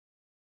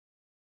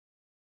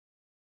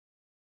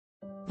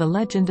The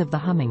Legend of the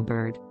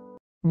Hummingbird.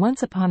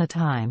 Once upon a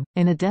time,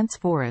 in a dense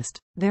forest,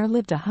 there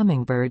lived a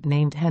hummingbird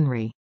named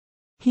Henry.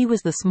 He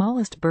was the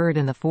smallest bird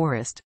in the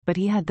forest, but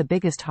he had the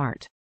biggest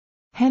heart.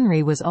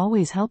 Henry was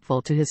always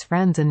helpful to his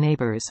friends and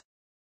neighbors.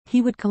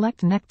 He would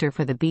collect nectar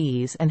for the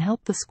bees and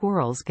help the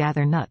squirrels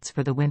gather nuts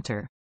for the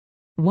winter.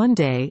 One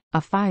day,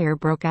 a fire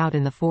broke out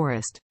in the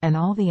forest, and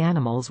all the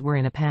animals were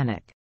in a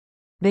panic.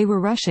 They were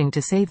rushing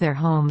to save their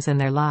homes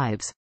and their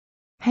lives.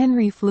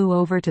 Henry flew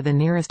over to the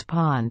nearest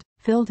pond,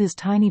 filled his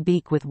tiny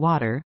beak with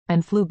water,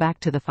 and flew back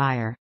to the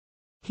fire.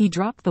 He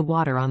dropped the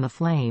water on the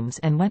flames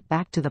and went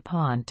back to the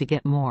pond to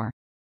get more.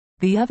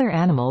 The other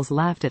animals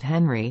laughed at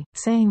Henry,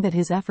 saying that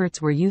his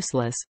efforts were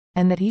useless,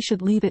 and that he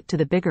should leave it to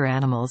the bigger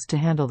animals to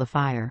handle the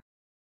fire.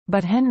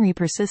 But Henry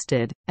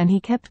persisted, and he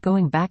kept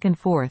going back and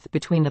forth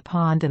between the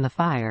pond and the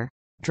fire,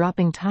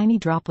 dropping tiny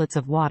droplets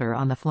of water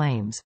on the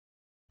flames.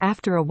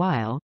 After a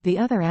while, the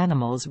other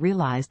animals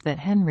realized that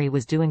Henry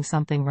was doing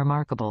something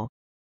remarkable.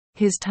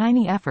 His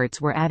tiny efforts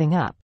were adding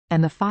up,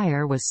 and the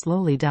fire was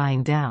slowly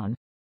dying down.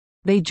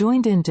 They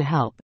joined in to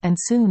help, and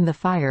soon the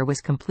fire was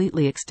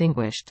completely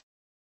extinguished.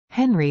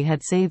 Henry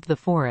had saved the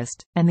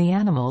forest, and the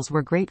animals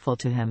were grateful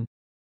to him.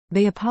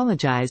 They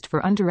apologized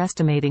for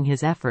underestimating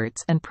his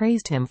efforts and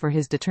praised him for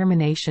his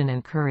determination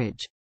and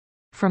courage.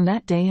 From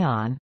that day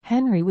on,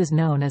 Henry was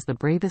known as the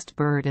bravest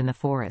bird in the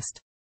forest.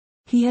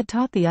 He had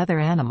taught the other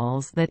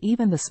animals that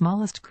even the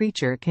smallest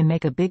creature can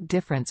make a big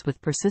difference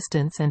with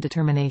persistence and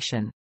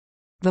determination.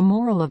 The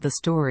moral of the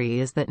story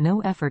is that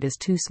no effort is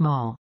too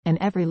small, and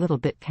every little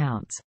bit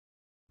counts.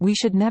 We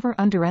should never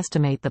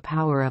underestimate the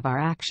power of our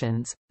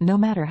actions, no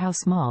matter how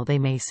small they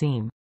may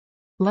seem.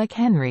 Like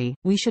Henry,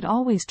 we should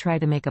always try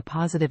to make a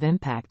positive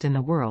impact in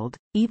the world,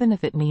 even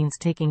if it means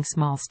taking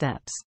small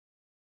steps.